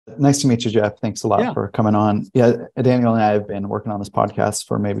Nice to meet you, Jeff. Thanks a lot Yeah. for coming on. Yeah, Daniel and I have been working on this podcast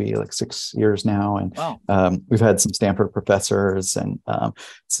for maybe like 6 years now, and Wow. we've had some Stanford professors and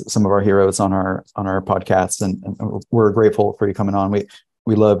some of our heroes on our podcast, and we're grateful for you coming on.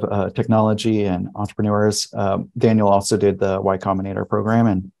 We love technology and entrepreneurs. Daniel also did the Y Combinator program,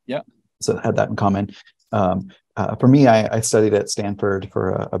 and Yeah. so had that in common. For me, I studied at Stanford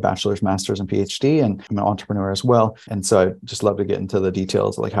for a bachelor's, master's, and PhD, and I'm an entrepreneur as well. And so I just love to get into the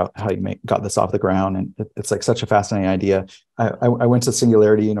details, like how you got this off the ground. And it's like such a fascinating idea. I went to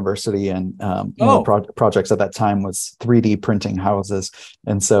Singularity University, and one of Oh, the projects at that time was 3D printing houses.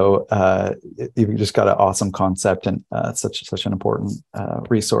 And so you just got an awesome concept, and such an important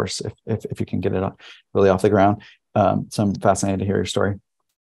resource if you can get it really off the ground. So I'm fascinated to hear your story.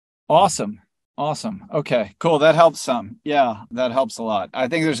 awesome. Awesome. Okay, cool. That helps some. Yeah, that helps a lot. I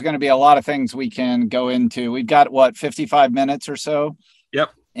think there's going to be a lot of things we can go into. We've got 55 minutes or so.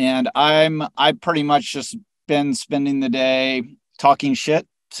 Yep. And I pretty much just been spending the day talking shit,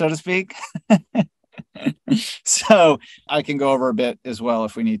 so to speak. So I can go over a bit as well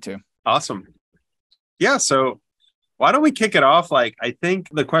if we need to. Awesome. Yeah. So why don't we kick it off? Like, I think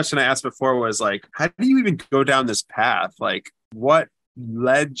the question I asked before was like, how do you even go down this path? Like, what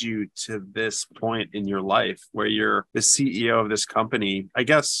led you to this point in your life where you're the CEO of this company? I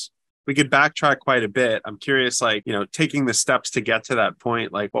guess we could backtrack quite a bit. I'm curious, like, taking the steps to get to that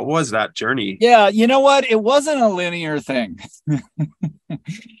point, like, what was that journey? Yeah, you know what? It wasn't a linear thing.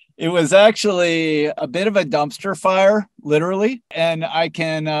 It was actually a bit of a dumpster fire, literally. And I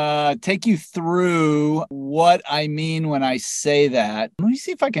can take you through what I mean when I say that. Let me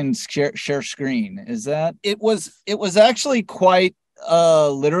see if I can share screen. Is that it was actually quite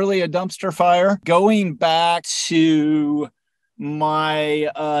literally a dumpster fire. Going back to my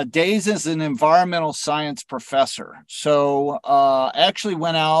days as an environmental science professor. So I actually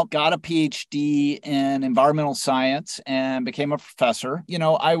went out, got a PhD in environmental science, and became a professor.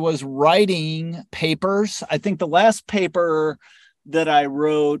 I was writing papers. I think the last paper that I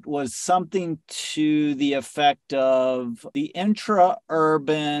wrote was something to the effect of the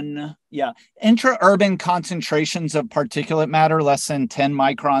intra-urban concentrations of particulate matter less than 10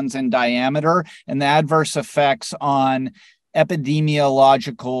 microns in diameter, and the adverse effects on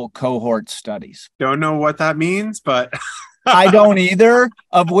epidemiological cohort studies. Don't know what that means, but I don't either,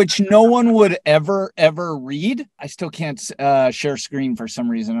 of which no one would ever read. I still can't share screen for some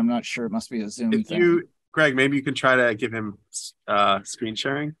reason. I'm not sure. It must be a Zoom thing. Greg, maybe you can try to give him screen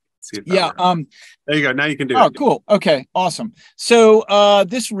sharing. See if that Yeah. works. There you go. Now you can do it. Oh, cool. Okay. Awesome. So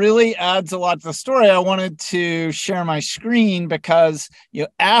this really adds a lot to the story. I wanted to share my screen because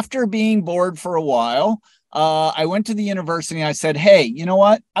after being bored for a while, I went to the university and I said, hey, you know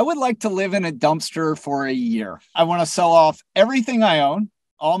what? I would like to live in a dumpster for a year. I want to sell off everything I own,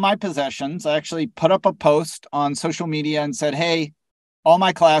 all my possessions. I actually put up a post on social media and said, hey, all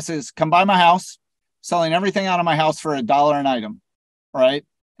my classes, come by my house, selling everything out of my house for $1 an item. Right.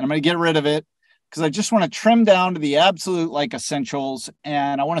 And I'm going to get rid of it because I just want to trim down to the absolute essentials.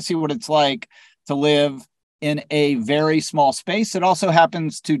 And I want to see what it's like to live in a very small space. It also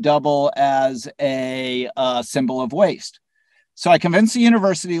happens to double as a symbol of waste. So I convinced the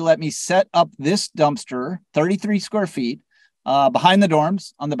university to let me set up this dumpster, 33 square feet, behind the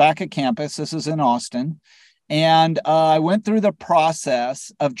dorms on the back of campus. This is in Austin. And I went through the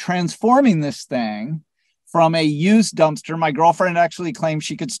process of transforming this thing from a used dumpster. My girlfriend actually claimed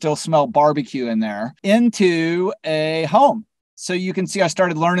she could still smell barbecue in there, into a home. So you can see I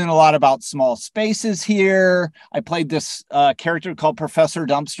started learning a lot about small spaces here. I played this character called Professor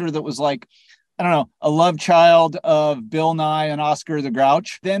Dumpster that was like, I don't know, a love child of Bill Nye and Oscar the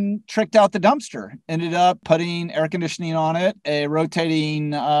Grouch. Then tricked out the dumpster. Ended up putting air conditioning on it, a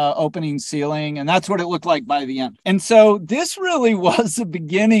rotating opening ceiling, and that's what it looked like by the end. And so this really was the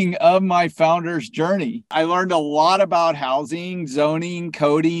beginning of my founder's journey. I learned a lot about housing, zoning,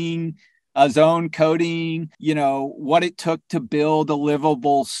 coding, zone coding, what it took to build a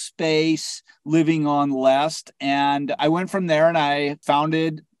livable space, living on less. And I went from there and I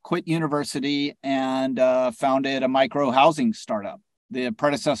quit university and founded a micro housing startup, the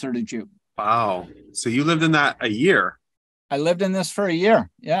predecessor to Jupe. Wow. So you lived in that a year. I lived in this for a year.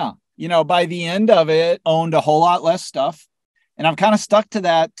 Yeah. By the end of it, owned a whole lot less stuff. And I've kind of stuck to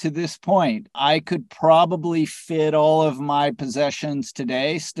that to this point. I could probably fit all of my possessions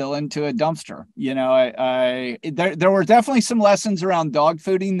today still into a dumpster. There were definitely some lessons around dog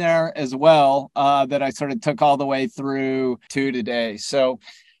fooding there as well that I sort of took all the way through to today. So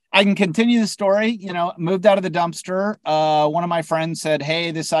I can continue the story. Moved out of the dumpster. One of my friends said,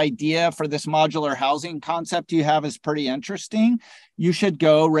 "Hey, this idea for this modular housing concept you have is pretty interesting. You should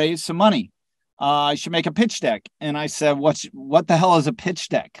go raise some money. I should make a pitch deck." And I said, what the hell is a pitch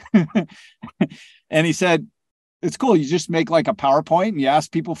deck? And he said, "It's cool. You just make like a PowerPoint and you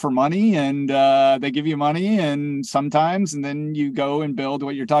ask people for money, and they give you money and then you go and build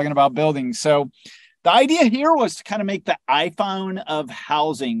what you're talking about building." So the idea here was to kind of make the iPhone of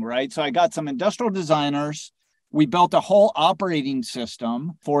housing, right? So I got some industrial designers. We built a whole operating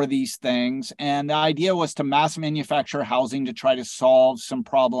system for these things. And the idea was to mass manufacture housing to try to solve some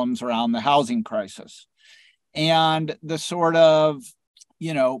problems around the housing crisis. And the sort of,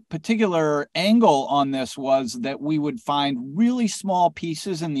 particular angle on this was that we would find really small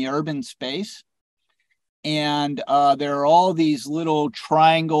pieces in the urban space. And there are all these little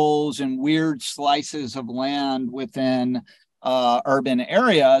triangles and weird slices of land within urban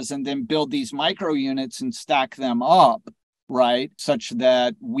areas, and then build these micro units and stack them up, right, such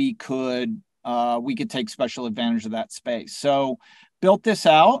that we could take special advantage of that space. So built this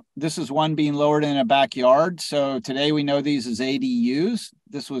out. This is one being lowered in a backyard. So today we know these as ADUs.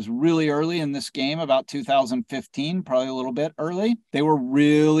 This was really early in this game, about 2015, probably a little bit early. They were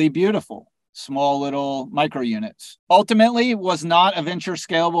really beautiful. Small little micro units. Ultimately, was not a venture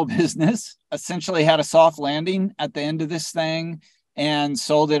scalable business. Essentially had a soft landing at the end of this thing and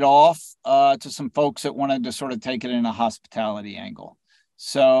sold it off to some folks that wanted to sort of take it in a hospitality angle.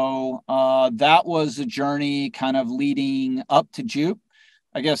 So that was a journey kind of leading up to Jupe.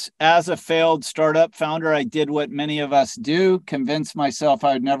 I guess as a failed startup founder, I did what many of us do, convinced myself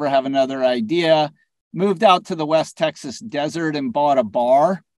I would never have another idea, moved out to the West Texas desert and bought a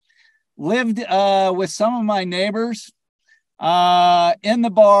bar. Lived with some of my neighbors in the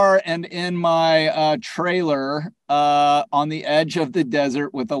bar and in my trailer on the edge of the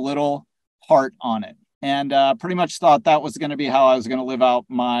desert with a little heart on it. And pretty much thought that was going to be how I was going to live out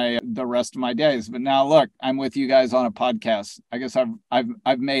the rest of my days. But now look, I'm with you guys on a podcast. I guess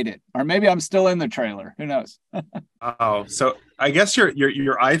I've made it, or maybe I'm still in the trailer. Who knows? Oh, so I guess your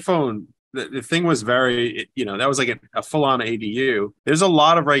iPhone. The thing was very, that was like a full-on ADU. There's a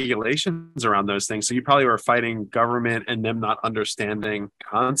lot of regulations around those things. So you probably were fighting government and them not understanding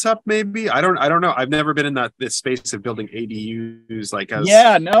concept, maybe. I don't know. I've never been in this space of building ADUs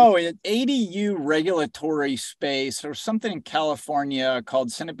ADU regulatory space, or something in California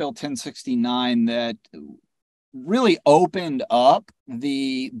called Senate Bill 1069 that really opened up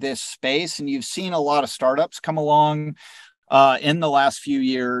this space. And you've seen a lot of startups come along in the last few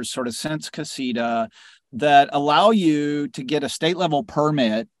years, sort of since Casita, that allow you to get a state level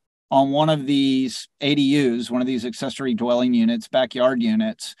permit on one of these ADUs, one of these accessory dwelling units, backyard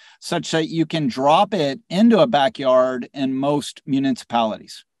units, such that you can drop it into a backyard in most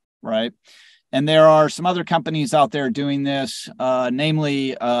municipalities, right? And there are some other companies out there doing this,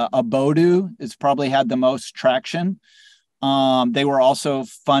 namely Abodu has probably had the most traction. They were also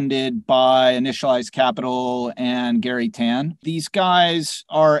funded by Initialized Capital and Gary Tan. These guys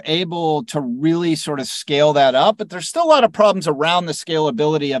are able to really sort of scale that up, but there's still a lot of problems around the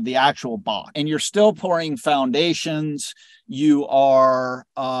scalability of the actual box. And you're still pouring foundations. You are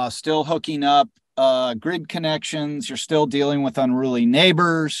still hooking up grid connections. You're still dealing with unruly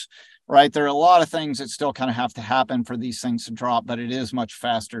neighbors, right? There are a lot of things that still kind of have to happen for these things to drop, but it is much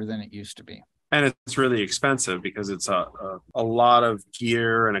faster than it used to be. And it's really expensive because it's a lot of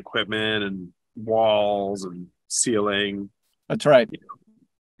gear and equipment and walls and ceiling. That's right.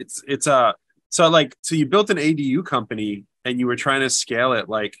 So you built an ADU company and you were trying to scale it.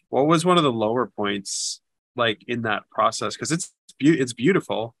 Like, what was one of the lower points like in that process? Because it's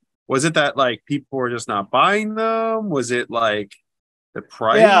beautiful. Was it that like people were just not buying them? Was it like the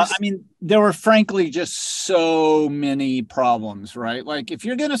price? Yeah, I mean, there were frankly just so many problems, right? Like if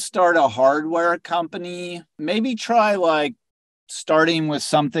you're going to start a hardware company, maybe try like starting with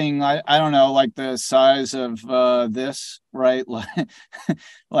something, I don't know, like the size of this, right?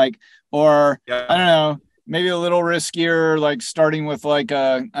 Like, or yeah. I don't know, maybe a little riskier, like starting with like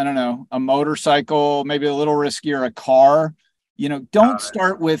a motorcycle, maybe a little riskier, a car. Don't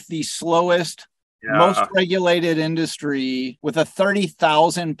start with the slowest, most regulated industry with a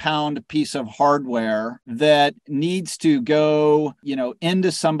 30,000 pound piece of hardware that needs to go,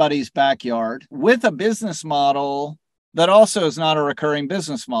 into somebody's backyard with a business model that also is not a recurring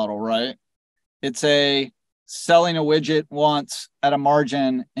business model, right? It's a selling a widget once at a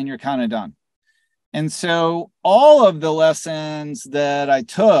margin and you're kind of done. And so all of the lessons that I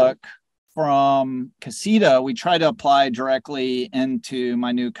took from Casita, we try to apply directly into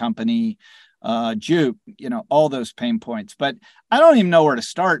my new company. Jupe, all those pain points. But I don't even know where to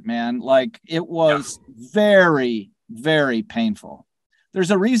start, man. Like, it was very, very painful.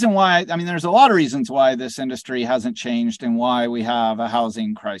 There's a reason why, there's a lot of reasons why this industry hasn't changed and why we have a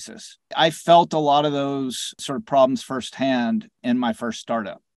housing crisis. I felt a lot of those sort of problems firsthand in my first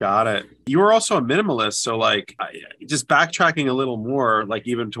startup. Got it. You were also a minimalist. So just backtracking a little more, like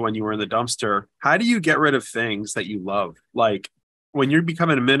even to when you were in the dumpster, how do you get rid of things that you love? Like when you're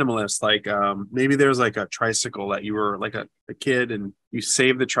becoming a minimalist, maybe there's like a tricycle that you were like a kid and you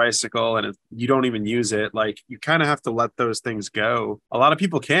save the tricycle and you don't even use it. Like you kind of have to let those things go. A lot of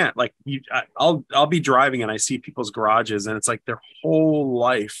people can't. Like I'll be driving and I see people's garages and it's like their whole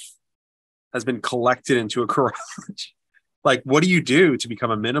life has been collected into a garage. Like, what do you do to become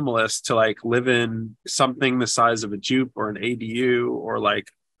a minimalist, to like live in something the size of a Jupe or an ADU or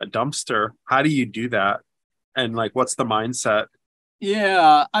like a dumpster? How do you do that? And like, what's the mindset?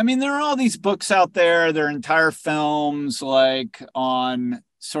 Yeah. There are all these books out there. There are entire films like on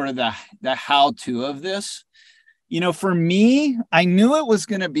sort of the how-to of this. For me, I knew it was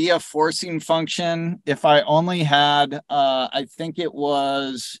going to be a forcing function if I only had, I think it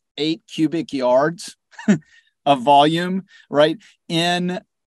was 8 cubic yards of volume, right, in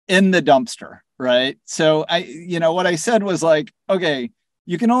the dumpster, right? So what I said was like, okay,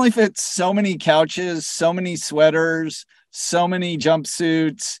 you can only fit so many couches, so many sweaters, so many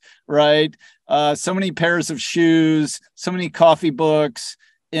jumpsuits, right? So many pairs of shoes, so many coffee books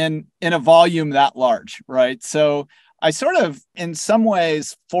in a volume that large, right? So I sort of, in some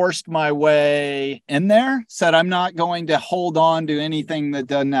ways, forced my way in there, said I'm not going to hold on to anything that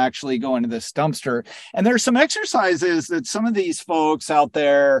doesn't actually go into this dumpster. And there's some exercises that some of these folks out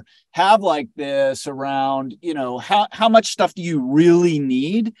there have like this around, how much stuff do you really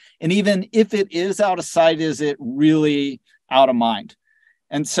need? And even if it is out of sight, is it really out of mind?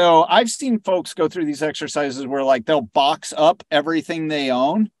 And so I've seen folks go through these exercises where like they'll box up everything they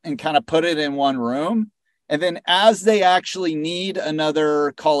own and kind of put it in one room. And then as they actually need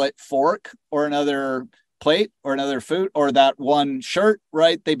another, call it fork or another plate or another food or that one shirt,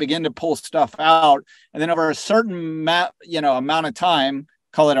 right, they begin to pull stuff out. And then over a certain amount of time,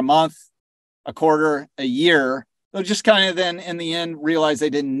 call it a month, a quarter, a year, they'll just kind of then in the end realize they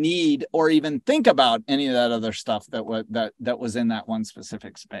didn't need or even think about any of that other stuff that was in that one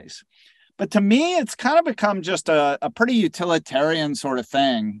specific space. But to me, it's kind of become just a pretty utilitarian sort of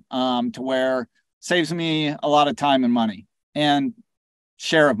thing, to where saves me a lot of time and money and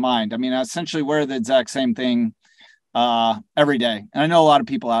share of mind. I essentially wear the exact same thing every day. And I know a lot of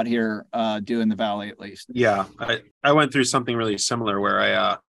people out here do in the Valley, at least. Yeah. I went through something really similar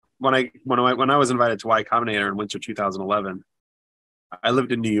where when I was invited to Y Combinator in winter 2011, I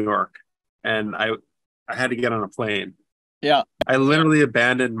lived in New York and I had to get on a plane. Yeah. I literally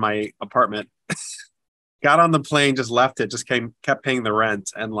abandoned my apartment, got on the plane, just left it, just kept paying the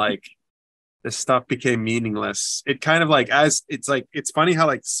rent. And like, this stuff became meaningless. It kind of like, it's funny how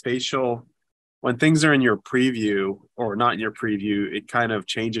like spatial, when things are in your preview or not in your preview, it kind of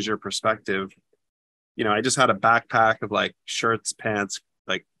changes your perspective. I just had a backpack of like shirts, pants,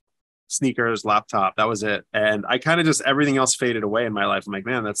 like sneakers, laptop. That was it. And I kind of just, everything else faded away in my life. I'm like,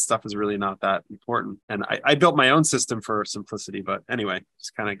 man, that stuff is really not that important. And I built my own system for simplicity. But anyway,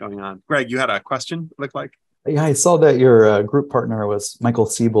 just kind of going on. Greg, you had a question, looked like? Yeah, I saw that your group partner was Michael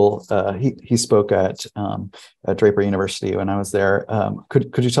Siebel. He spoke at Draper University when I was there.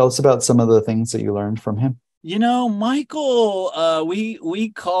 Could you tell us about some of the things that you learned from him? Michael, we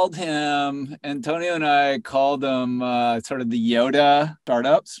called him, Antonio and I called him sort of the Yoda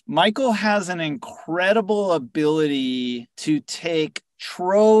startups. Michael has an incredible ability to take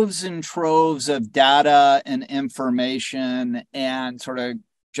troves and troves of data and information and sort of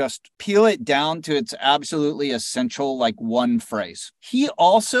just peel it down to its absolutely essential, like one phrase. He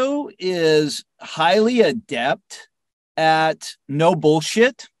also is highly adept at no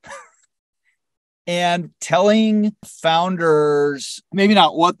bullshit and telling founders maybe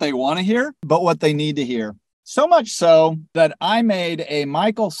not what they want to hear, but what they need to hear. So much so that I made a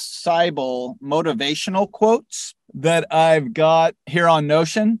Michael Siebel motivational quotes that I've got here on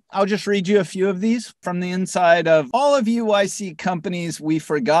Notion. I'll just read you a few of these from the inside of all of you YC companies. We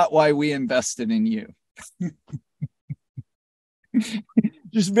forgot why we invested in you.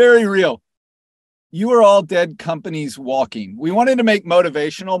 Just very real. You are all dead companies walking. We wanted to make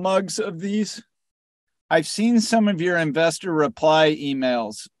motivational mugs of these. I've seen some of your investor reply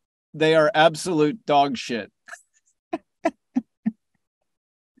emails. They are absolute dog shit.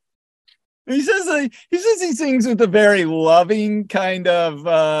 He says these things with a very loving kind of,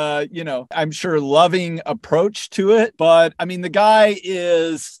 I'm sure loving approach to it. But I mean, the guy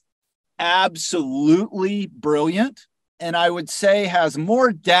is absolutely brilliant, and I would say has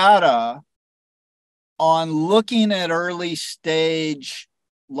more data on looking at early stage,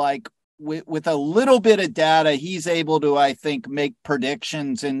 like with a little bit of data, he's able to, I think, make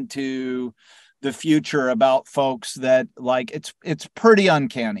predictions into the future about folks that, like, it's pretty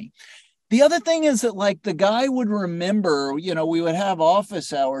uncanny. The other thing is that, like, the guy would remember, we would have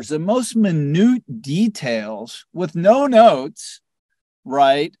office hours, the most minute details with no notes,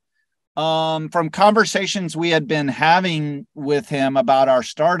 right? From conversations we had been having with him about our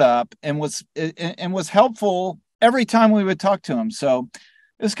startup, and was helpful every time we would talk to him. So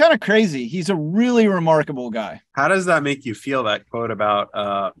it's kind of crazy. He's a really remarkable guy. How does that make you feel, that quote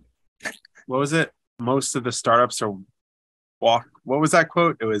about what was it? Most of the startups are walk. What was that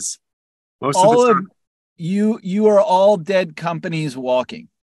quote? It was most all of the you are all dead companies walking,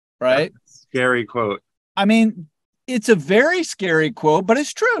 right? Scary quote. I mean, it's a very scary quote, but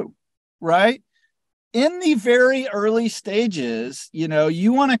it's true, right? In the very early stages,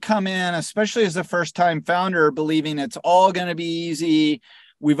 you want to come in, especially as a first-time founder, believing it's all going to be easy.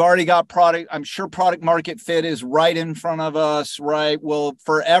 We've already got product. I'm sure product market fit is right in front of us, right? We'll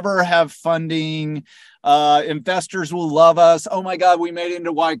forever have funding. Investors will love us. Oh my God, we made it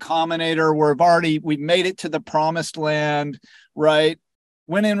into Y Combinator. We've made it to the promised land, right?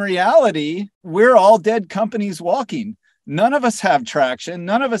 When in reality, we're all dead companies walking. None of us have traction.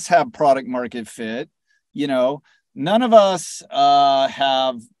 None of us have product market fit. None of us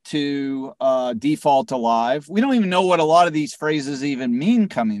have to default alive. We don't even know what a lot of these phrases even mean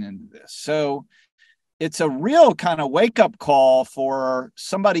coming into this. So it's a real kind of wake-up call for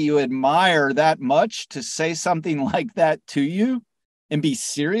somebody you admire that much to say something like that to you and be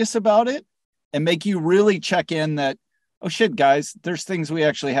serious about it and make you really check in that, oh shit, guys, there's things we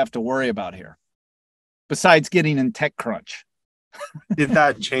actually have to worry about here besides getting in TechCrunch. Did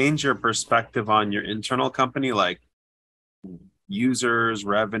that change your perspective on your internal company, like users,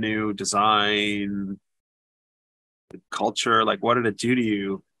 revenue, design, culture? Like, what did it do to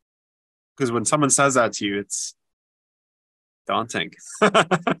you? Because when someone says that to you, it's daunting.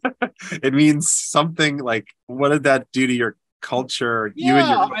 It means something. Like, what did that do to your culture? You and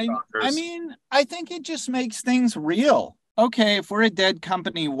your co-founders? I think it just makes things real. Okay, if we're a dead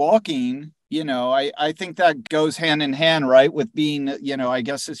company walking, I think that goes hand in hand, right, with being, I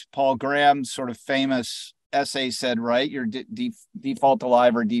guess it's Paul Graham's sort of famous essay said, right, you're default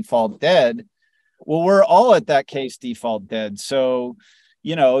alive or default dead. Well, we're all at that case default dead. So,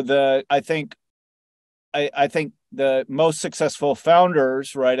 I think the most successful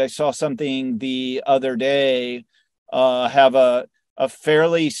founders, right, I saw something the other day, have a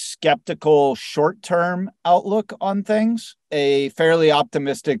fairly skeptical short-term outlook on things, a fairly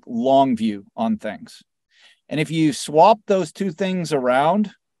optimistic long view on things. And if you swap those two things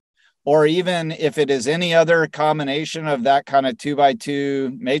around, or even if it is any other combination of that kind of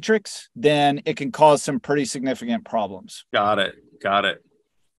 2x2 matrix, then it can cause some pretty significant problems. Got it.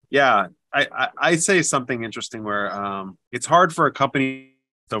 Yeah. I say something interesting where it's hard for a company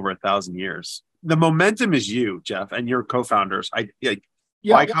over 1,000 years. The momentum is you, Jeff, and your co-founders. Y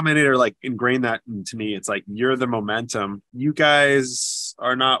Combinator like ingrained that into me. It's like, you're the momentum. You guys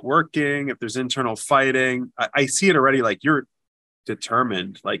are not working. If there's internal fighting, I see it already. Like, you're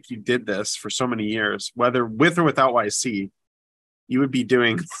determined. Like, you did this for so many years, whether with or without YC, you would be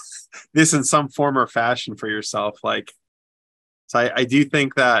doing this in some form or fashion for yourself. Like, so I do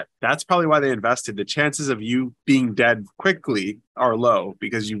think that that's probably why they invested. The chances of you being dead quickly are low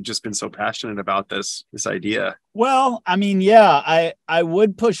because you've just been so passionate about this idea. Well, I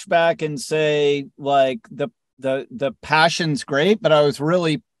would push back and say, like, the passion's great, but I was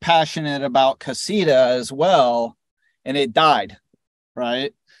really passionate about Casita as well, and it died,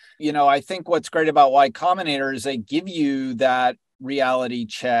 right? I think what's great about Y Combinator is they give you that reality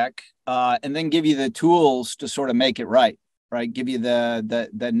check, and then give you the tools to sort of make it right. Right, give you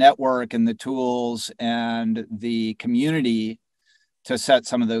the network and the tools and the community to set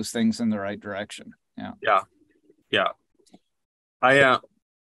some of those things in the right direction. Yeah. I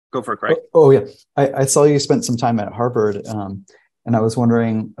go for it, Craig. Oh yeah, I saw you spent some time at Harvard, and I was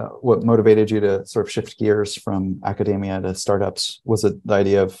wondering what motivated you to sort of shift gears from academia to startups. Was it the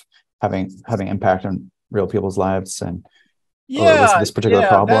idea of having impact on real people's lives, or was this particular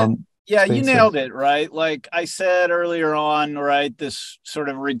problem? Yeah, you nailed it, right? Like I said earlier on, right, this sort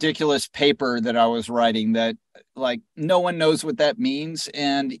of ridiculous paper that I was writing that, like, no one knows what that means.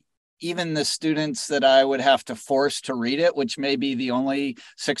 And even the students that I would have to force to read it, which may be the only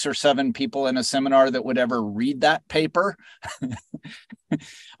 6 or 7 people in a seminar that would ever read that paper.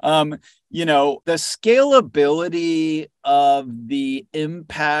 The scalability of the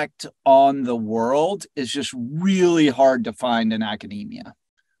impact on the world is just really hard to find in academia,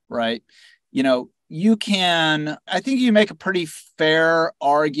 right? I think you make a pretty fair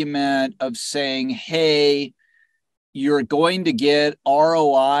argument of saying, hey, you're going to get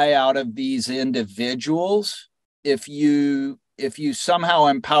ROI out of these individuals if you somehow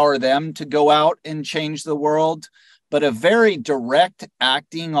empower them to go out and change the world. But a very direct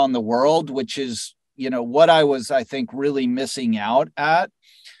acting on the world, which is, what I was, I think, really missing out at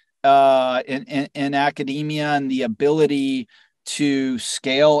in academia, and the ability to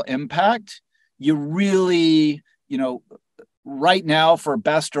scale impact. You really, right now, for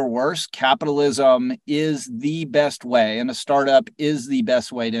best or worse, capitalism is the best way, and a startup is the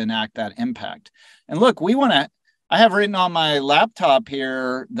best way to enact that impact. And look, I have written on my laptop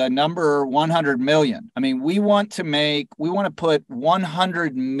here the number 100 million. I mean, we want to put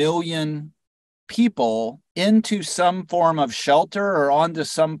 100 million people into some form of shelter or onto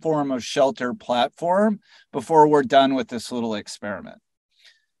some form of shelter platform before we're done with this little experiment.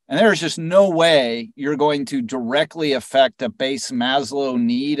 And there's just no way you're going to directly affect a base Maslow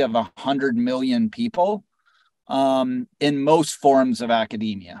need of 100 million people in most forms of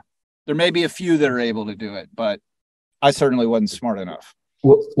academia. There may be a few that are able to do it, but I certainly wasn't smart enough.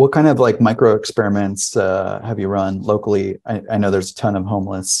 What kind of micro experiments have you run locally? I know there's a ton of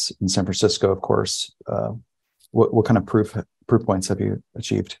homeless in San Francisco, of course. What kind of proof points have you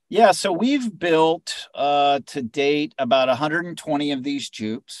achieved? Yeah, so we've built to date about 120 of these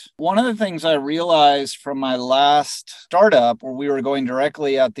Jupes. One of the things I realized from my last startup, where we were going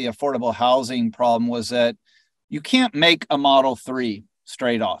directly at the affordable housing problem, was that you can't make a Model 3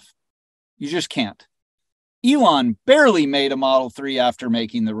 straight off. You just can't. Elon barely made a Model 3 after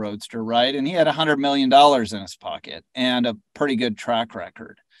making the Roadster, right? And he had $100 million in his pocket and a pretty good track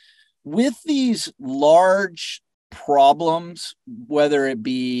record. With these large problems, whether it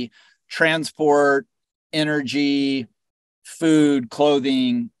be transport, energy, food,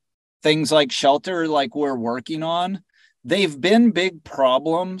 clothing, things like shelter, like we're working on, they've been big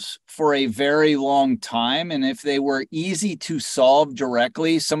problems for a very long time. And if they were easy to solve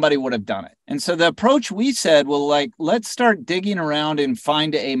directly, somebody would have done it. And so the approach we said, well, let's start digging around and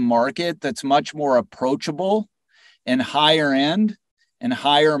find a market that's much more approachable and higher end and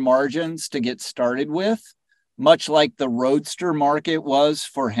higher margins to get started with, much like the Roadster market was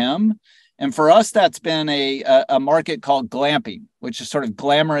for him. And for us, that's been a market called glamping, which is sort of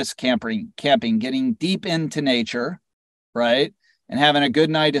glamorous camping, getting deep into nature, right? And having a good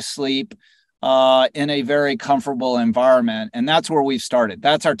night of sleep in a very comfortable environment. And that's where we've started.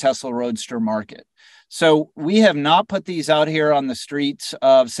 That's our Tesla Roadster market. So we have not put these out here on the streets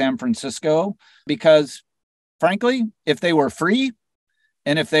of San Francisco because, frankly, if they were free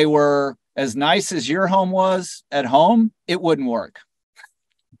and if they were as nice as your home was at home, it wouldn't work.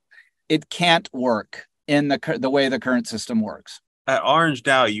 It can't work in the way the current system works. At Orange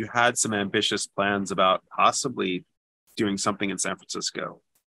DAO, you had some ambitious plans about possibly doing something in San Francisco.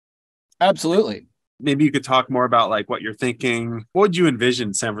 Absolutely. Maybe you could talk more about what you're thinking. What would you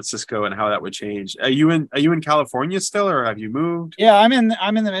envision San Francisco and how that would change? Are you in California still, or have you moved? Yeah, I'm in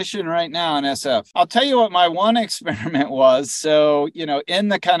the Mission right now in SF. I'll tell you what my one experiment was. So, in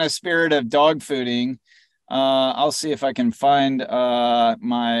the kind of spirit of dog fooding, I'll see if I can find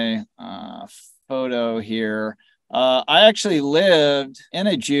my photo here. I actually lived in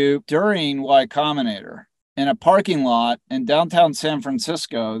a Jupe during Y Combinator, in a parking lot in downtown San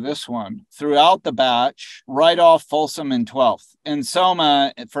Francisco, this one, throughout the batch, right off Folsom and 12th. In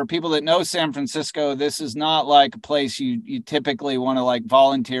Soma, for people that know San Francisco, this is not like a place you typically want to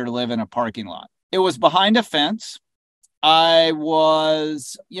volunteer to live in a parking lot. It was behind a fence. I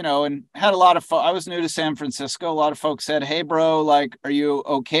was, and had a lot of, I was new to San Francisco. A lot of folks said, hey, bro, are you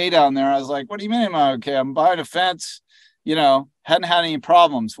okay down there? I was like, what do you mean am I okay? I'm behind a fence, hadn't had any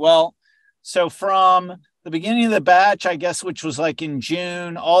problems. Well, so from the beginning of the batch, I guess, which was in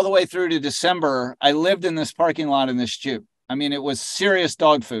June, all the way through to December, I lived in this parking lot in this Jupe. I mean, it was serious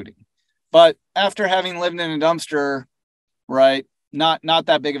dog fooding. But after having lived in a dumpster, right, not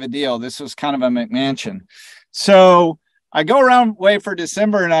that big of a deal. This was kind of a McMansion. So I go around way for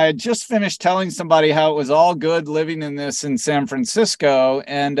December, and I had just finished telling somebody how it was all good living in this in San Francisco.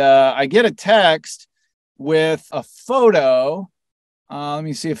 And I get a text with a photo. Let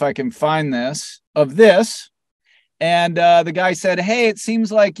me see if I can find this. Of this. And the guy said, hey, it seems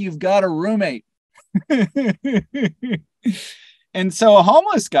like you've got a roommate. And so a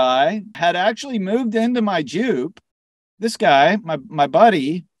homeless guy had actually moved into my Jupe, this guy, my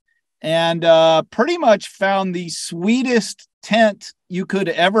buddy, and pretty much found the sweetest tent you could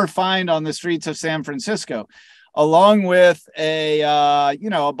ever find on the streets of San Francisco, along with a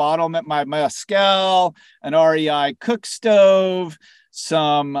bottle of my mezcal, an REI cook stove,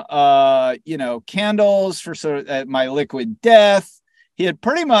 some candles for my liquid death. He had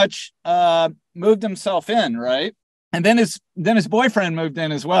pretty much moved himself in, right? And then his boyfriend moved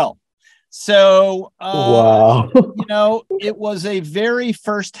in as well. So, wow. It was a very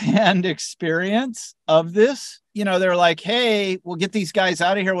firsthand experience of this. They're like, hey, we'll get these guys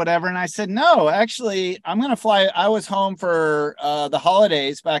out of here, whatever. And I said, no, actually, I'm going to fly. I was home for the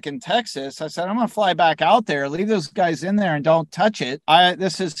holidays back in Texas. I said, I'm going to fly back out there, leave those guys in there and don't touch it.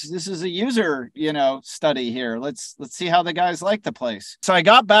 This is a user, study here. Let's see how the guys like the place. So I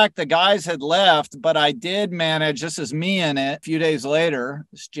got back, the guys had left, but I did manage, this is me in it a few days later,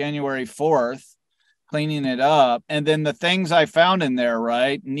 it's January 4th. Cleaning it up. And then the things I found in there,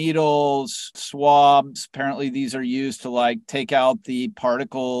 right? Needles, swabs. Apparently these are used to take out the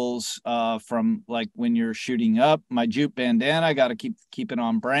particles from when you're shooting up. My Jupe bandana, I got to keep it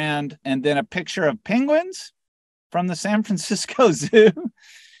on brand. And then a picture of penguins from the San Francisco Zoo.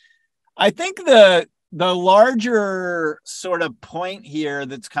 I think the larger sort of point here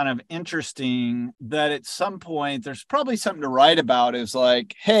that's kind of interesting, that at some point there's probably something to write about, is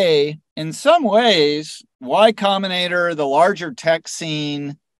hey, in some ways, Y Combinator, the larger tech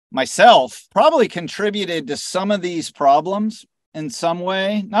scene, myself, probably contributed to some of these problems in some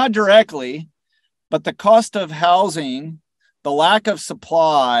way, not directly, but the cost of housing, the lack of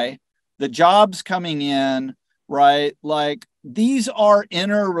supply, the jobs coming in, right? These are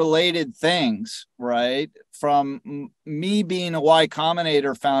interrelated things, right? From me being a Y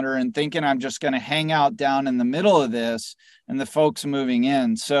Combinator founder and thinking I'm just going to hang out down in the middle of this and the folks moving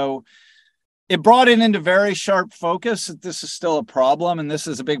in. So it brought it into very sharp focus that this is still a problem and this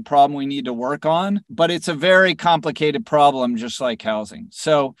is a big problem we need to work on, but it's a very complicated problem, just like housing.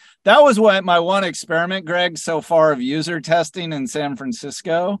 So that was my one experiment, Greg, so far of user testing in San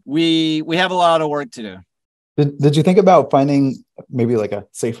Francisco. We have a lot of work to do. Did you think about finding maybe a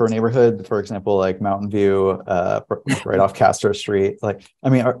safer neighborhood, for example, Mountain View, right off Castro Street?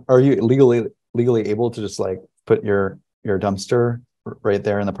 Are you legally able to just put your dumpster right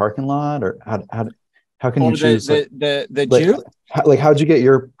there in the parking lot, or how can you choose the Jupe? How'd you get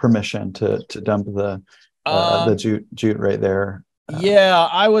your permission to dump the jute right there? Yeah,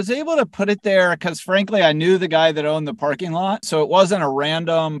 I was able to put it there because, frankly, I knew the guy that owned the parking lot. So it wasn't a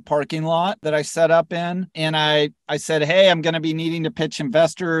random parking lot that I set up in. And I said, hey, I'm going to be needing to pitch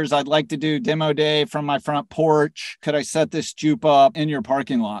investors. I'd like to do demo day from my front porch. Could I set this Jupe up in your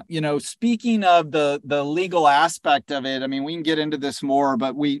parking lot? Speaking of the legal aspect of it, we can get into this more,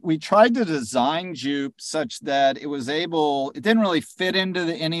 but we tried to design Jupe such that it didn't really fit into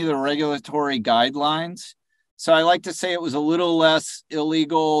any of the regulatory guidelines. So I like to say it was a little less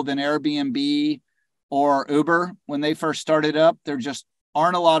illegal than Airbnb or Uber when they first started up. There just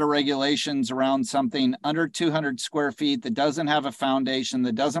aren't a lot of regulations around something under 200 square feet that doesn't have a foundation,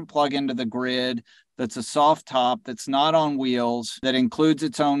 that doesn't plug into the grid, that's a soft top, that's not on wheels, that includes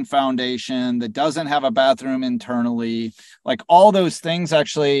its own foundation, that doesn't have a bathroom internally. All those things,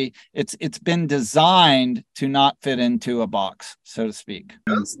 actually, it's been designed to not fit into a box, so to speak.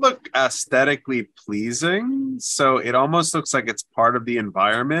 It does look aesthetically pleasing, so it almost looks like it's part of the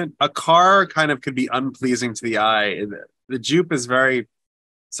environment. A car kind of could be unpleasing to the eye. The Jupe is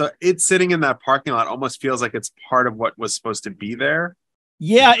so it's sitting in that parking lot almost feels like it's part of what was supposed to be there.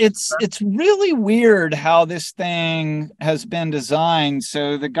 Yeah, it's really weird how this thing has been designed.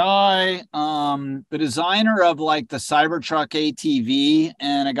 So the guy, the designer of the Cybertruck ATV,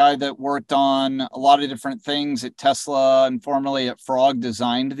 and a guy that worked on a lot of different things at Tesla and formerly at Frog,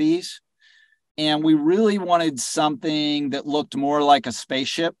 designed these. And we really wanted something that looked more like a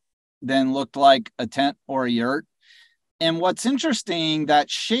spaceship than looked like a tent or a yurt. And what's interesting,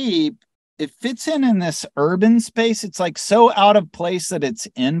 that shape, it fits in this urban space. It's so out of place that it's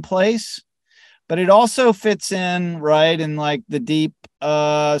in place, but it also fits in right in the deep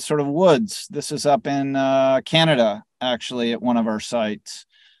sort of woods. This is up in Canada, actually, at one of our sites.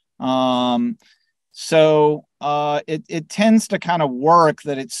 So it tends to kind of work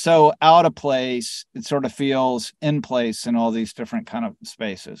that it's so out of place, it sort of feels in place in all these different kind of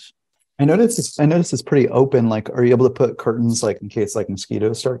spaces. I noticed it's pretty open. Are you able to put curtains in case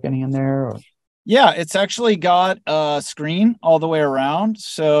mosquitoes start getting in there? Or? Yeah, it's actually got a screen all the way around.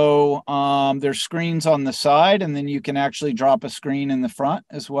 So there's screens on the side, and then you can actually drop a screen in the front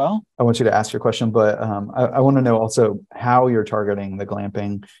as well. I want you to ask your question, but I want to know also how you're targeting the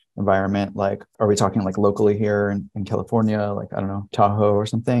glamping environment. Like, are we talking like locally here in California, like, I don't know, Tahoe or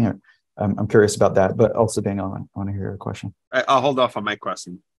something? Or, I'm curious about that, but also being on, I want to hear your question. I'll hold off on my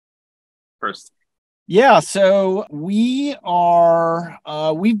question first. Yeah, so we've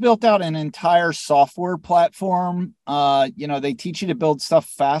built out an entire software platform. They teach you to build stuff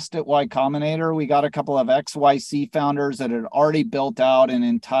fast at Y Combinator. We got a couple of XYC founders that had already built out an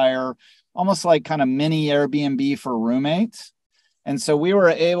entire, almost like kind of mini Airbnb for roommates. And so we were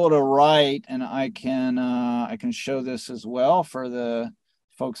able to write, and I can show this as well for the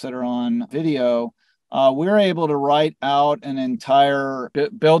folks that are on video. We're able to write out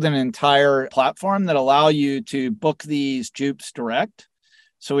build an entire platform that allow you to book these Jupes direct.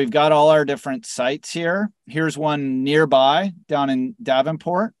 So we've got all our different sites here. Here's one nearby down in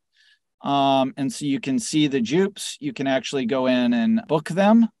Davenport. And so you can see the Jupes. You can actually go in and book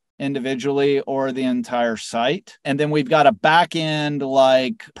them individually or the entire site. And then we've got a back end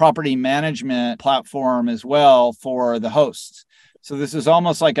like property management platform as well for the hosts. So this is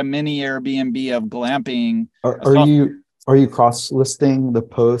almost like a mini Airbnb of glamping. Are you cross-listing the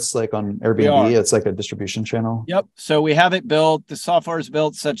posts like on Airbnb? It's like a distribution channel. Yep. So we have it built. The software is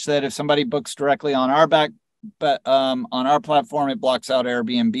built such that if somebody books directly on our on our platform, it blocks out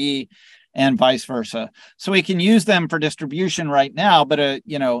Airbnb and vice versa. So we can use them for distribution right now, but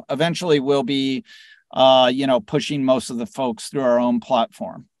eventually we'll be pushing most of the folks through our own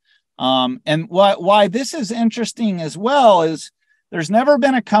platform. And why this is interesting as well is there's never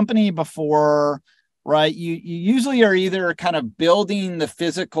been a company before, right? You usually are either kind of building the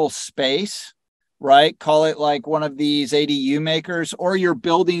physical space, right? Call it like one of these ADU makers, or you're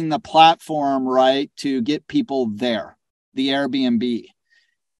building the platform, right, to get people there, the Airbnb.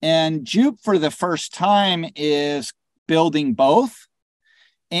 And Jupe for the first time is building both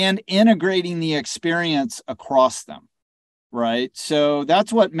and integrating the experience across them. Right. So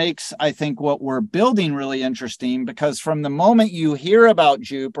that's what makes, I think, what we're building really interesting, because from the moment you hear about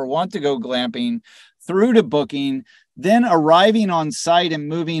Jupe or want to go glamping through to booking, then arriving on site and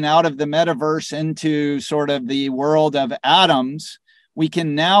moving out of the metaverse into sort of the world of atoms, we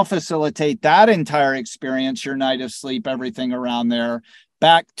can now facilitate that entire experience, your night of sleep, everything around there,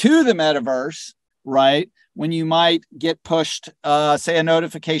 back to the metaverse, right? When you might get pushed, say, a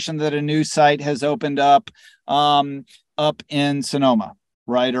notification that a new site has opened up in Sonoma,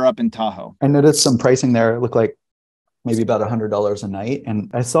 right? Or up in Tahoe. I noticed some pricing there. It looked like maybe about $100 a night. And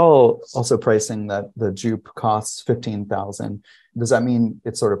I saw also pricing that the Jupe costs $15,000. Does that mean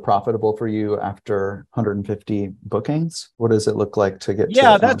it's sort of profitable for you after 150 bookings? What does it look like to get?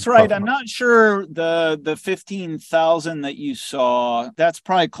 Yeah, that's right. I'm not sure the 15,000 that you saw, that's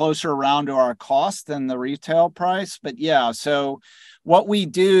probably closer around to our cost than the retail price. But yeah, so what we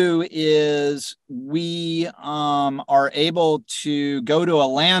do is we are able to go to a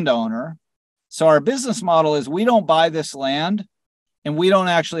landowner. So our business model is we don't buy this land and we don't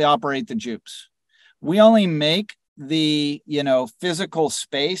actually operate the Jupes. We only make the physical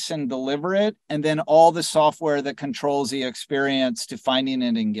space and deliver it, and then all the software that controls the experience to finding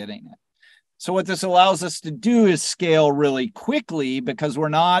it and getting it. So what this allows us to do is scale really quickly, because we're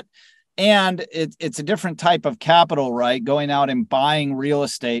not, and it's a different type of capital, right? Going out and buying real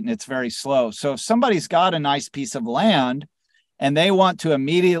estate, and it's very slow. So if somebody's got a nice piece of land and they want to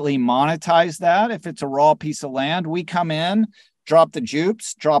immediately monetize that, if it's a raw piece of land, we come in, drop the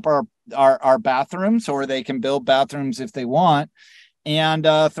Jupes, drop our bathrooms, or they can build bathrooms if they want, and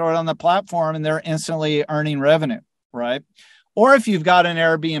throw it on the platform, and they're instantly earning revenue, right? Or if you've got an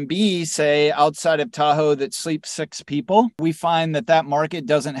Airbnb, say outside of Tahoe, that sleeps 6 people, we find that market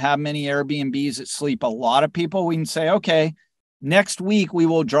doesn't have many Airbnbs that sleep a lot of people. We can say, okay, next week we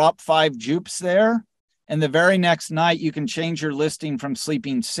will drop 5 Jupes there, and the very next night you can change your listing from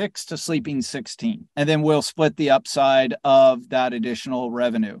sleeping 6 to sleeping 16. And then we'll split the upside of that additional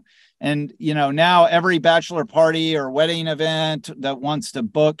revenue. And, now every bachelor party or wedding event that wants to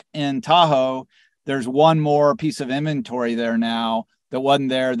book in Tahoe, there's one more piece of inventory there now that wasn't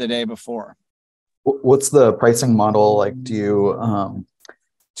there the day before. What's the pricing model? Like, do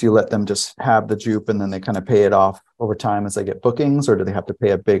you let them just have the Jupe and then they kind of pay it off over time as they get bookings, or do they have to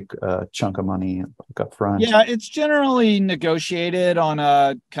pay a big chunk of money up front? Yeah, it's generally negotiated on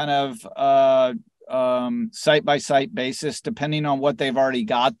a kind of site-by-site basis, depending on what they've already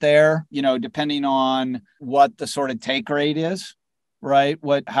got there, depending on what the sort of take rate is, right?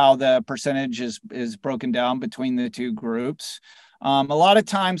 How the percentage is broken down between the two groups. A lot of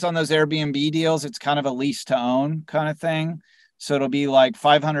times on those Airbnb deals, it's kind of a lease to own kind of thing. So it'll be like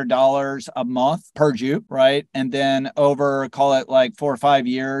 $500 a month per Jupe, right? And then over, call it like 4 or 5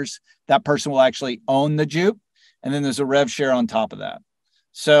 years, that person will actually own the Jupe. And then there's a rev share on top of that.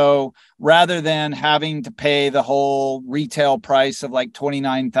 So rather than having to pay the whole retail price of like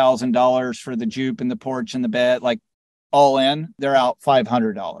 $29,000 for the Jupe and the porch and the bed, like all in, they're out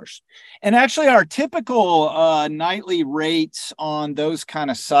 $500. And actually our typical nightly rates on those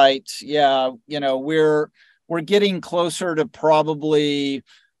kind of sites, yeah, you know, we're getting closer to probably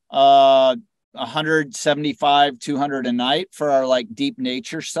 175, 200 a night for our like deep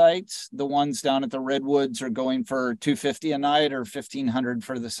nature sites. The ones down at the Redwoods are going for 250 a night or 1,500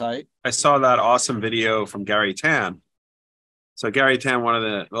 for the site. I saw that awesome video from Gary Tan. So Gary Tan,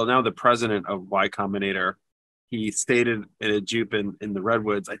 now the president of Y Combinator, he stayed in a Jupe in the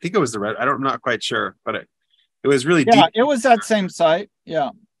Redwoods. I think it was I'm not quite sure, but it was really deep. Yeah, it was that same site.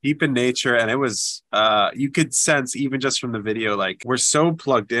 Yeah. Deep in nature, and it was you could sense even just from the video, like we're so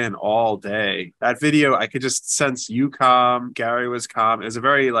plugged in all day. That video, I could just sense you calm, Gary was calm. It was a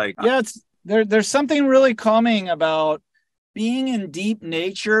very like there's something really calming about being in deep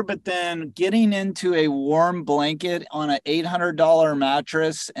nature, but then getting into a warm blanket on an $800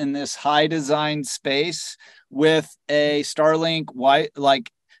 mattress in this high design space with a Starlink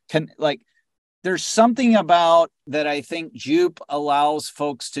there's something about that I think Jupe allows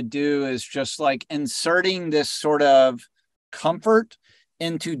folks to do is just like inserting this sort of comfort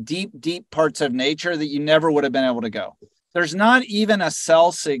into deep, deep parts of nature that you never would have been able to go. There's not even a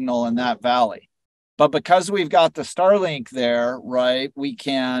cell signal in that valley, but because we've got the Starlink there, right, we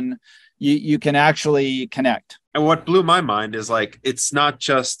can, you can actually connect. And what blew my mind is like, it's not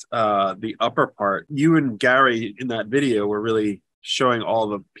just the upper part. You and Gary in that video were really showing all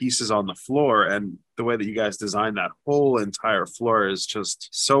the pieces on the floor, and the way that you guys designed that whole entire floor is just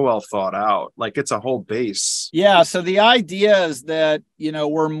so well thought out. Like it's a whole base. Yeah. So the idea is that, you know,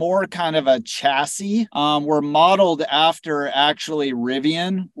 we're more kind of a chassis. We're modeled after actually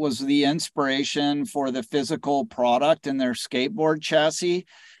Rivian was the inspiration for the physical product in their skateboard chassis.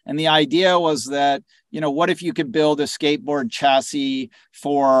 And the idea was that, you know, what if you could build a skateboard chassis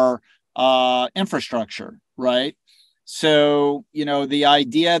for infrastructure, right? So, you know, the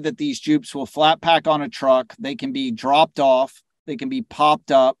idea that these Jupes will flat pack on a truck, they can be dropped off, they can be popped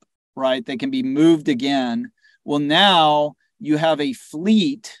up, right? They can be moved again. Well, now you have a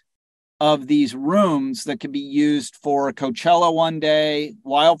fleet of these rooms that can be used for Coachella one day,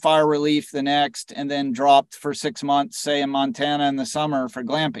 wildfire relief the next, and then dropped for 6 months, say in Montana in the summer for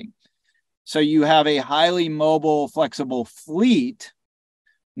glamping. So you have a highly mobile, flexible fleet,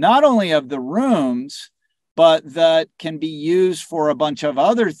 not only of the rooms, but that can be used for a bunch of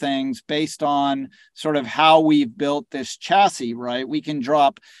other things based on sort of how we've built this chassis, right? We can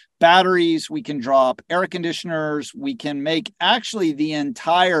drop batteries, we can drop air conditioners, we can make actually the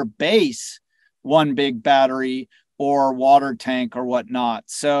entire base one big battery or water tank or whatnot.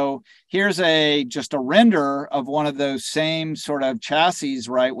 So here's just a render of one of those same sort of chassis,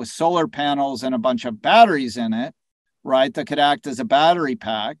 right, with solar panels and a bunch of batteries in it, right, that could act as a battery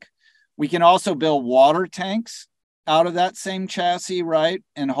pack. We can also build water tanks out of that same chassis, right,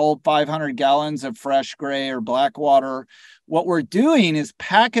 and hold 500 gallons of fresh gray or black water. What we're doing is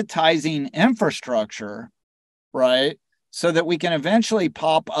packetizing infrastructure, right, so that we can eventually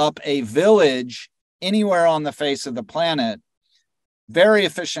pop up a village anywhere on the face of the planet very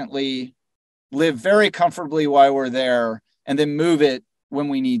efficiently, live very comfortably while we're there, and then move it when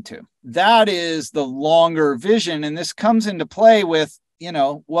we need to. That is the longer vision. And this comes into play with, you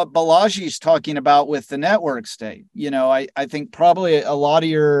know, what Balaji's talking about with the network state. You know, I think probably a lot of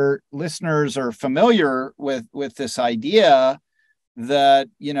your listeners are familiar with this idea that,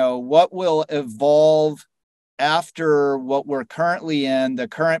 you know, what will evolve after what we're currently in, the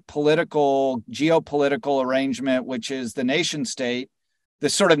current geopolitical arrangement, which is the nation state, the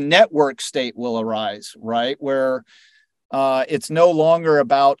sort of network state will arise, right? Where it's no longer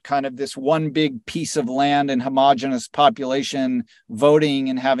about kind of this one big piece of land and homogenous population voting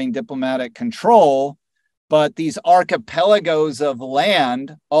and having diplomatic control, but these archipelagos of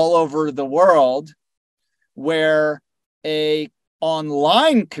land all over the world where a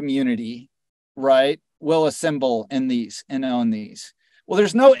online community, right, will assemble in these and own these. Well,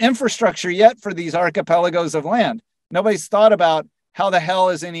 there's no infrastructure yet for these archipelagos of land. Nobody's thought about how the hell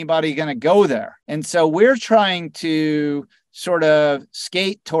is anybody going to go there? And so we're trying to sort of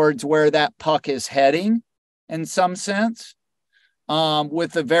skate towards where that puck is heading in some sense,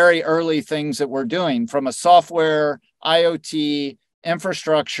 with the very early things that we're doing from a software, IoT,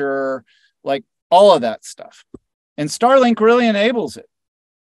 infrastructure, like all of that stuff. And Starlink really enables it.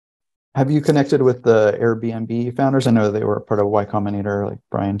 Have you connected with the Airbnb founders? I know they were part of Y Combinator, like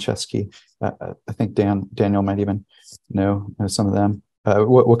Brian Chesky. I think Daniel might even know some of them.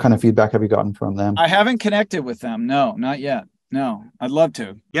 What kind of feedback have you gotten from them? I haven't connected with them. No, not yet. No, I'd love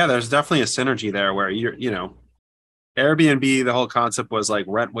to. Yeah, there's definitely a synergy there where Airbnb, the whole concept was like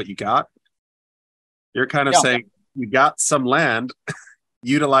rent what you got. You're kind of saying you got some land,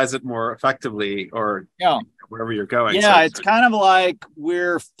 utilize it more effectively, or wherever you're going. Yeah, so it's kind of like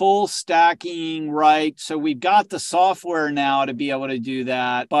we're full stacking, right? So we've got the software now to be able to do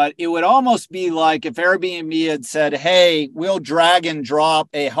that. But it would almost be like if Airbnb had said, hey, we'll drag and drop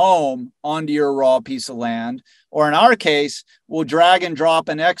a home onto your raw piece of land. Or in our case, we'll drag and drop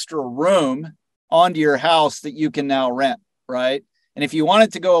an extra room onto your house that you can now rent, right? And if you want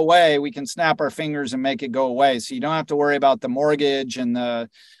it to go away, we can snap our fingers and make it go away. So you don't have to worry about the mortgage and the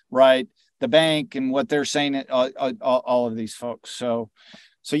bank and what they're saying, all of these folks. So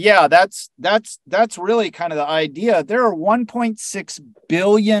yeah, that's really kind of the idea. There are 1.6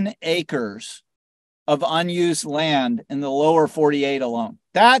 billion acres of unused land in the lower 48 alone.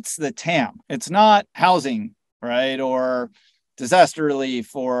 That's the TAM. It's not housing, right? Or disaster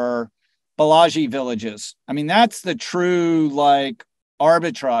relief or Balaji villages. I mean, that's the true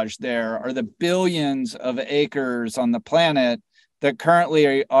arbitrage. There are the billions of acres on the planet that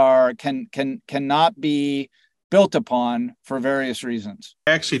currently cannot be built upon for various reasons.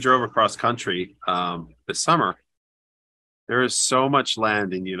 I actually drove across country this summer. There is so much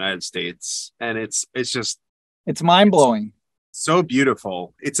land in the United States, and it's mind-blowing. So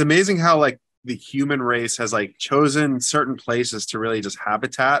beautiful. It's amazing how the human race has chosen certain places to really just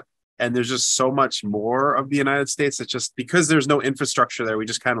habitat. And there's just so much more of the United States that just because there's no infrastructure there, we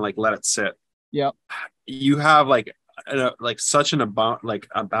just kind of let it sit. Yeah. You have such an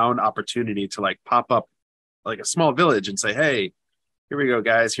abound opportunity to pop up a small village and say, hey, here we go,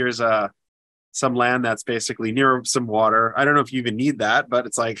 guys. Here's some land that's basically near some water. I don't know if you even need that, but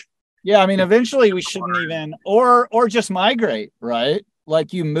it's yeah, I mean, eventually we shouldn't even, or just migrate, right?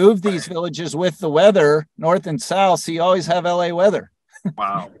 You move these villages with the weather north and south, so you always have LA weather.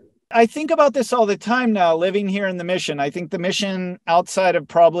 Wow. I think about this all the time now, living here in the Mission. I think the Mission outside of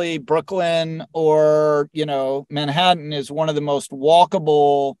probably Brooklyn or, Manhattan is one of the most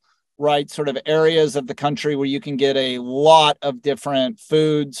walkable, right, sort of areas of the country where you can get a lot of different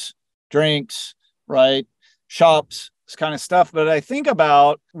foods, drinks, right, shops, this kind of stuff. But I think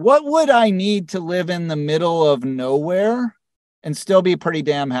about what would I need to live in the middle of nowhere and still be pretty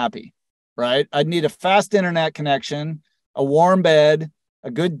damn happy, right? I'd need a fast internet connection, a warm bed, a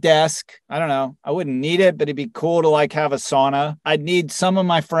good desk. I don't know. I wouldn't need it, but it'd be cool to have a sauna. I'd need some of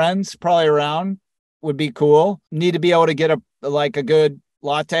my friends probably around, would be cool. Need to be able to get a good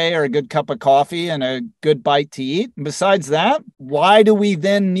latte or a good cup of coffee and a good bite to eat. And besides that, why do we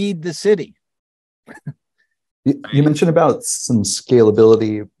then need the city? You mentioned about some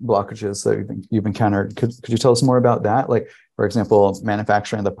scalability blockages that you've encountered. Could you tell us more about that? For example,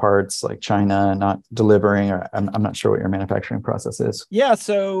 manufacturing the parts, China not delivering, or I'm not sure what your manufacturing process is. Yeah,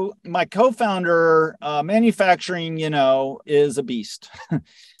 so my co-founder, manufacturing, is a beast.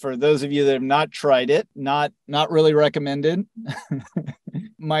 For those of you that have not tried it, not really recommended.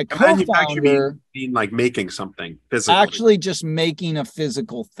 My co-founder mean making something physical. Actually, just making a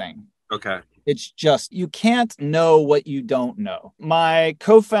physical thing. Okay. It's just, you can't know what you don't know. My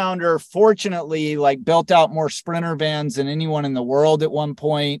co-founder, fortunately, built out more Sprinter vans than anyone in the world at one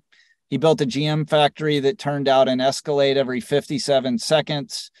point. He built a GM factory that turned out an Escalade every 57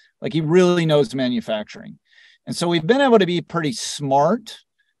 seconds. He really knows manufacturing. And so we've been able to be pretty smart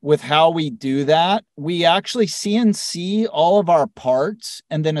with how we do that. We actually CNC all of our parts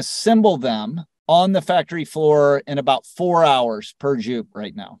and then assemble them on the factory floor in about 4 hours per Jupe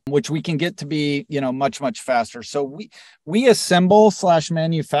right now, which we can get to be, much, much faster. So we assemble /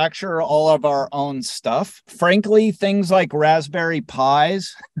 manufacture all of our own stuff. Frankly, things like Raspberry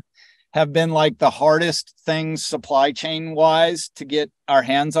Pis have been the hardest things supply chain wise to get our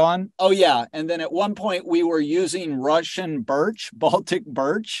hands on. Oh yeah. And then at one point we were using Russian birch, Baltic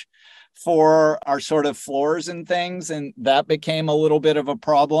birch, for our sort of floors and things. And that became a little bit of a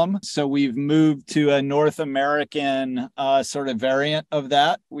problem. So we've moved to a North American sort of variant of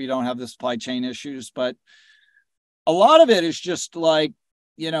that. We don't have the supply chain issues, but a lot of it is just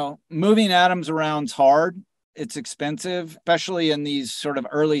moving atoms around's hard. It's expensive, especially in these sort of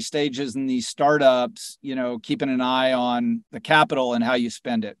early stages in these startups, keeping an eye on the capital and how you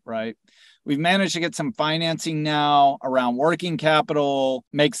spend it, right? We've managed to get some financing now around working capital,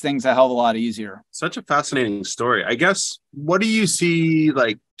 makes things a hell of a lot easier. Such a fascinating story. I guess, what do you see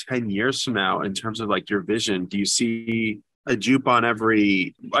like 10 years from now in terms of like your vision? Do you see a Jupe on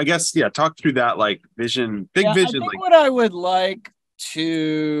every, I guess, yeah, talk through that like vision, big vision. I think like what I would like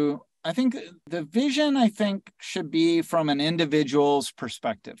to, I think the vision, I think, should be from an individual's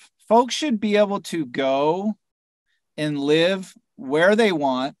perspective. Folks should be able to go and live where they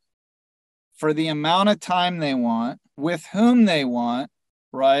want for the amount of time they want, with whom they want,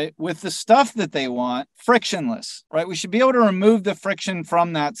 right? With the stuff that they want, frictionless, right? We should be able to remove the friction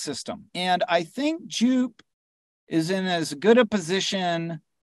from that system. And I think Jupe is in as good a position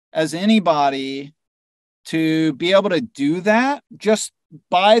as anybody to be able to do that, just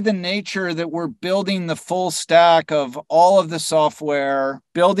by the nature that we're building the full stack of all of the software,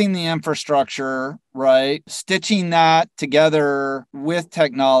 building the infrastructure, right? Stitching that together with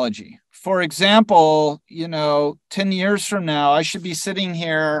technology. For example, 10 years from now, I should be sitting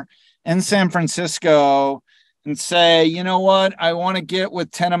here in San Francisco and say, you know what? I want to get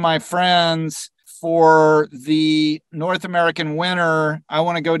with 10 of my friends for the North American winter. I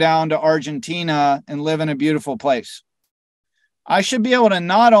want to go down to Argentina and live in a beautiful place. I should be able to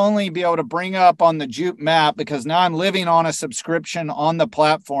not only be able to bring up on the Jupe map, because now I'm living on a subscription on the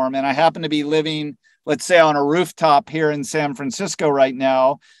platform, and I happen to be living, let's say, on a rooftop here in San Francisco right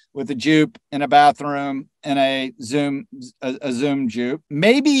now with a Jupe in a bathroom and a Zoom Jupe.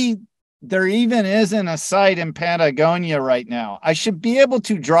 Maybe there even isn't a site in Patagonia right now. I should be able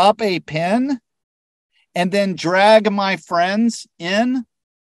to drop a pin and then drag my friends in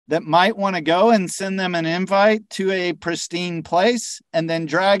that might want to go and send them an invite to a pristine place, and then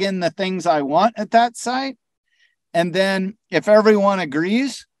drag in the things I want at that site. And then if everyone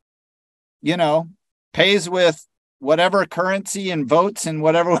agrees, pays with whatever currency and votes in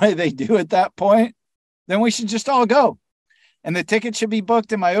whatever way they do at that point, then we should just all go. And the ticket should be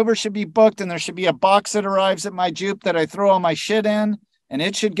booked and my Uber should be booked, and there should be a box that arrives at my Jupe that I throw all my shit in, and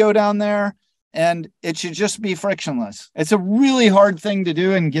it should go down there, and it should just be frictionless. It's a really hard thing to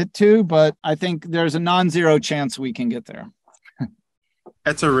do and get to, but I think there's a non-zero chance we can get there.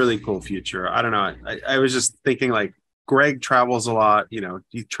 That's a really cool future. I don't know. I was just thinking, like, Greg travels a lot,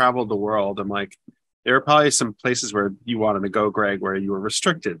 he traveled the world. I'm like, there are probably some places where you wanted to go, Greg, where you were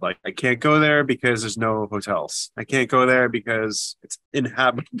restricted. Like, I can't go there because there's no hotels. I can't go there because it's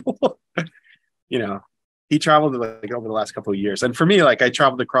inhabitable. He traveled like over the last couple of years. And for me, like, I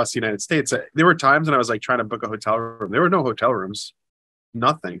traveled across the United States. There were times when I was like trying to book a hotel room. There were no hotel rooms,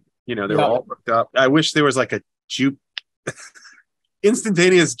 nothing. They were all booked up. I wish there was like a Jupe,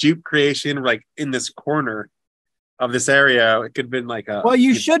 instantaneous Jupe creation, like in this corner of this area. It could have been like a, well,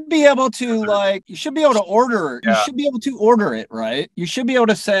 you should be able to order. Yeah. You should be able to order it, right? You should be able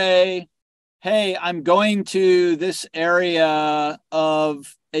to say, hey, I'm going to this area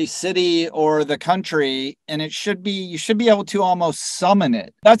of a city or the country, and you should be able to almost summon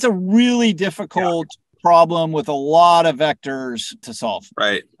it. That's a really difficult problem with a lot of vectors to solve.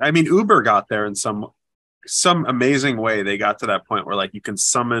 Right. I mean, Uber got there in some amazing way. They got to that point where like you can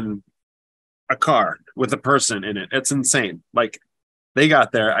summon a car with a person in it. It's insane. Like, they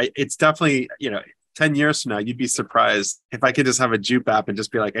got there. It's definitely, 10 years from now, you'd be surprised if I could just have a Jupe app and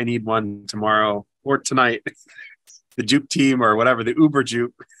just be like, I need one tomorrow or tonight. The Jupe team or whatever, the Uber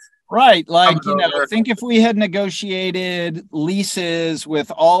Jupe. Right. Like, I think if we had negotiated leases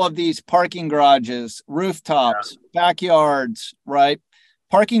with all of these parking garages, rooftops, backyards, right?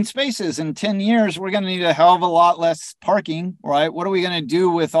 Parking spaces in 10 years, we're going to need a hell of a lot less parking, right? What are we going to do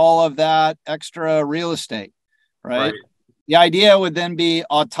with all of that extra real estate, right? The idea would then be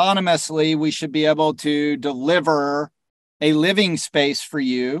autonomously, we should be able to deliver a living space for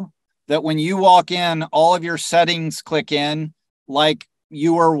you that when you walk in, all of your settings click in like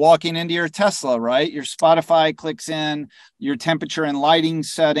you were walking into your Tesla, right? Your Spotify clicks in, your temperature and lighting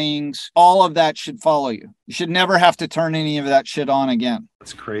settings, all of that should follow you. You should never have to turn any of that shit on again.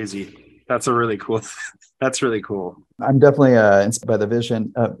 That's crazy. That's really cool. That's really cool. I'm definitely inspired by the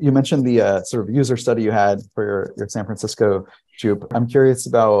vision. You mentioned the sort of user study you had for your San Francisco Jupe. I'm curious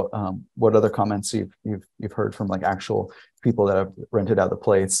about what other comments you've heard from like actual people that have rented out the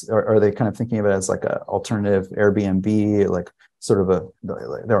place. Are they kind of thinking of it as like an alternative Airbnb, like sort of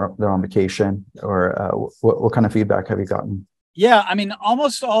they're on vacation, or what kind of feedback have you gotten? Yeah, I mean,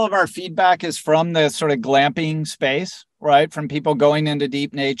 almost all of our feedback is from the sort of glamping space, right? From people going into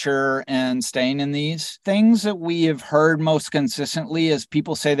deep nature and staying in these things. That we have heard most consistently is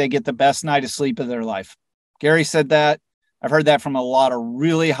people say they get the best night of sleep of their life. Gary said that. I've heard that from a lot of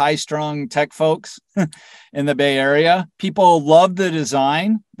really high-strung tech folks in the Bay Area. People love the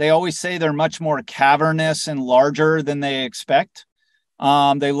design. They always say they're much more cavernous and larger than they expect.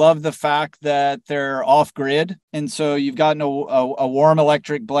 They love the fact that they're off-grid. And so you've gotten a warm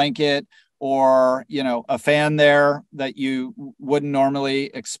electric blanket or, a fan there that you wouldn't normally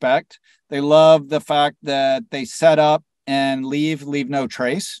expect. They love the fact that they set up and leave no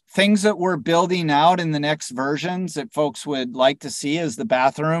trace. Things that we're building out in the next versions that folks would like to see is the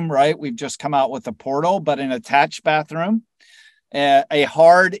bathroom, right? We've just come out with a portal, but an attached bathroom, a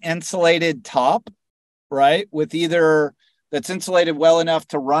hard insulated top, right? With either that's insulated well enough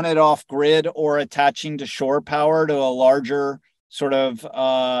to run it off grid or attaching to shore power to a larger sort of,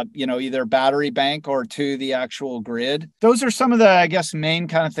 either battery bank or to the actual grid. Those are some of the, I guess, main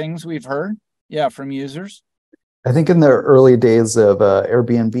kind of things we've heard, from users. I think in the early days of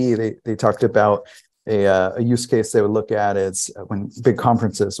Airbnb, they talked about a use case they would look at is when big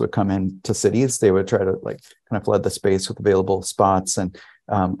conferences would come into cities, they would try to kind of flood the space with available spots. And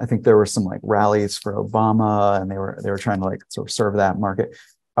I think there were some rallies for Obama, and they were trying to sort of serve that market.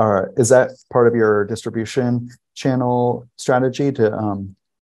 Is that part of your distribution channel strategy to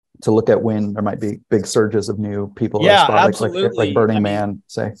look at when there might be big surges of new people? Yeah, absolutely. Like Burning Man,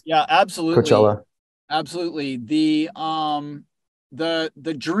 say. Yeah, absolutely. Coachella. Absolutely. The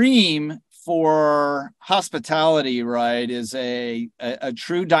dream for hospitality, right, is a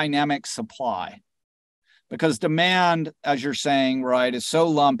true dynamic supply, because demand, as you're saying, right, is so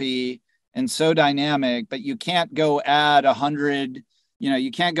lumpy and so dynamic, but you can't go add 100,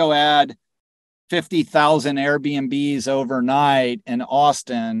 you can't go add 50,000 Airbnbs overnight in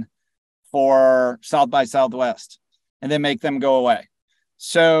Austin for South by Southwest and then make them go away.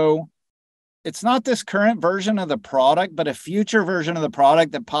 So it's not this current version of the product, but a future version of the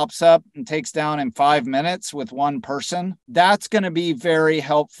product that pops up and takes down in 5 minutes with one person. That's going to be very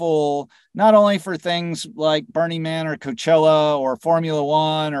helpful, not only for things like Burning Man or Coachella or Formula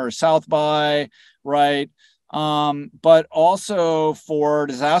One or South by, right? But also for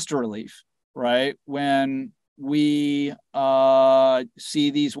disaster relief, right? When we see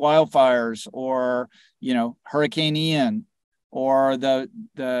these wildfires or, Hurricane Ian, or the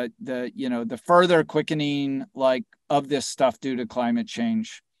further quickening of this stuff due to climate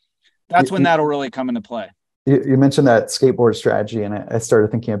change. That's when that'll really come into play. You mentioned that skateboard strategy, and I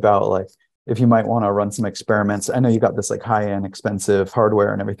started thinking about if you might want to run some experiments. I know you got this high-end expensive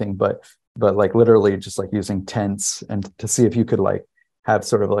hardware and everything, but literally just using tents, and to see if you could have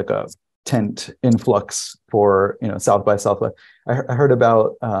sort of a tent influx for South by Southwest. I heard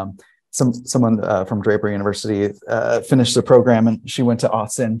about someone from Draper University finished the program, and she went to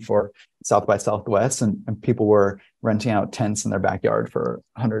Austin for South by Southwest, and people were renting out tents in their backyard for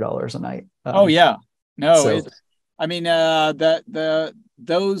 $100 a night. Oh yeah, no,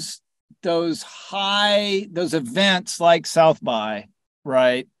 those events like South by,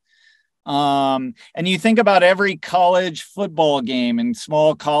 right? And you think about every college football game in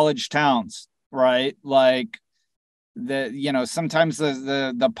small college towns, right? Sometimes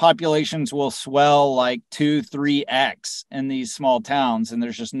the populations will swell 2-3x in these small towns, and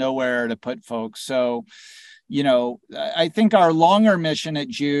there's just nowhere to put folks. So, I think our longer mission at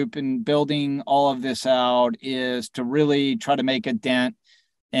Jupe in building all of this out is to really try to make a dent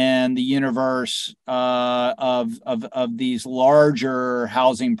in the universe of these larger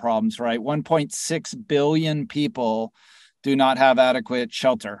housing problems, right? 1.6 billion people do not have adequate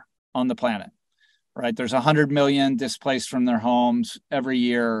shelter on the planet. Right. There's 100 million displaced from their homes every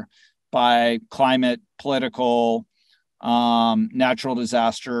year by climate, political, natural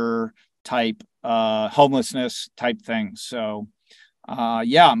disaster type, homelessness type things. So,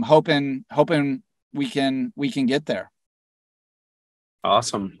 I'm hoping we can get there.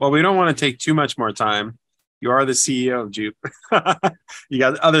 Awesome. Well, we don't want to take too much more time. You are the CEO of Jupe. You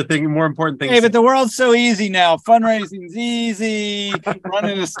got more important things. Hey, but the world's so easy now. Fundraising's easy.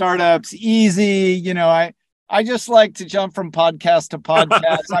 Running a startup's easy. I just like to jump from podcast to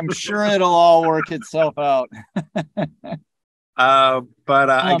podcast. I'm sure it'll all work itself out. I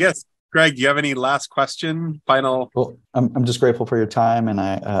guess, Greg, do you have any last question? Final? Well, I'm just grateful for your time, and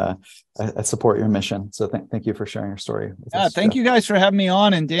I support your mission. So thank you for sharing your story with us. Thank you guys for having me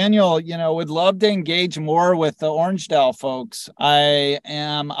on. And Daniel, would love to engage more with the Orange DAO folks. I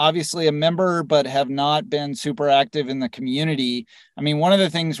am obviously a member, but have not been super active in the community. I mean, one of the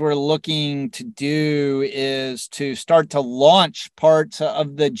things we're looking to do is to start to launch parts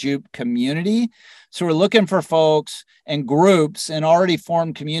of the Jupe community. So we're looking for folks and groups and already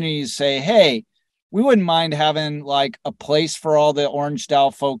formed communities say, hey, we wouldn't mind having a place for all the Orange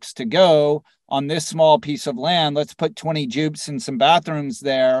DAO folks to go on this small piece of land. Let's put 20 Jupes and some bathrooms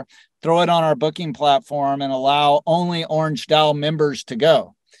there, throw it on our booking platform, and allow only Orange DAO members to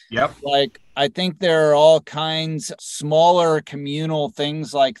go. Yep. Like, I think there are all kinds of smaller communal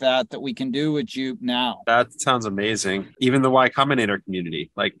things like that we can do with Jupe now. That sounds amazing. Even the Y Combinator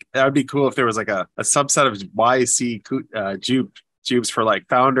community. Like, that would be cool if there was like a subset of YC Jupes for like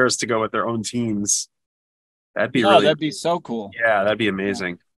founders to go with their own teams. That'd be that'd be so cool. Yeah, that'd be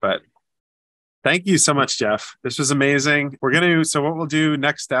amazing. But thank you so much, Jeff. This was amazing. So what we'll do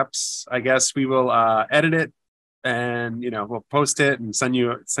next steps, I guess we will edit it, and we'll post it and send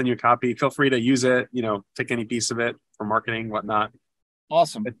you a copy. Feel free to use it, take any piece of it for marketing, whatnot.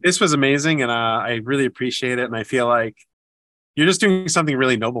 Awesome. But this was amazing, and I really appreciate it. And I feel like you're just doing something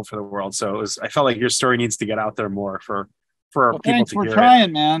really noble for the world. So I felt like your story needs to get out there more for people thanks. to hear. We're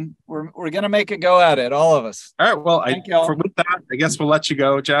trying, man. We're gonna make a go at it, all of us. All right. Well, with that, I guess we'll let you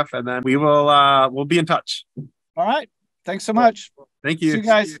go, Jeff, and then we'll be in touch. All right. Thanks so much. Thank you. See you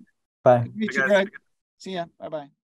guys. Bye. Good to meet you, Greg. See ya. Bye-bye.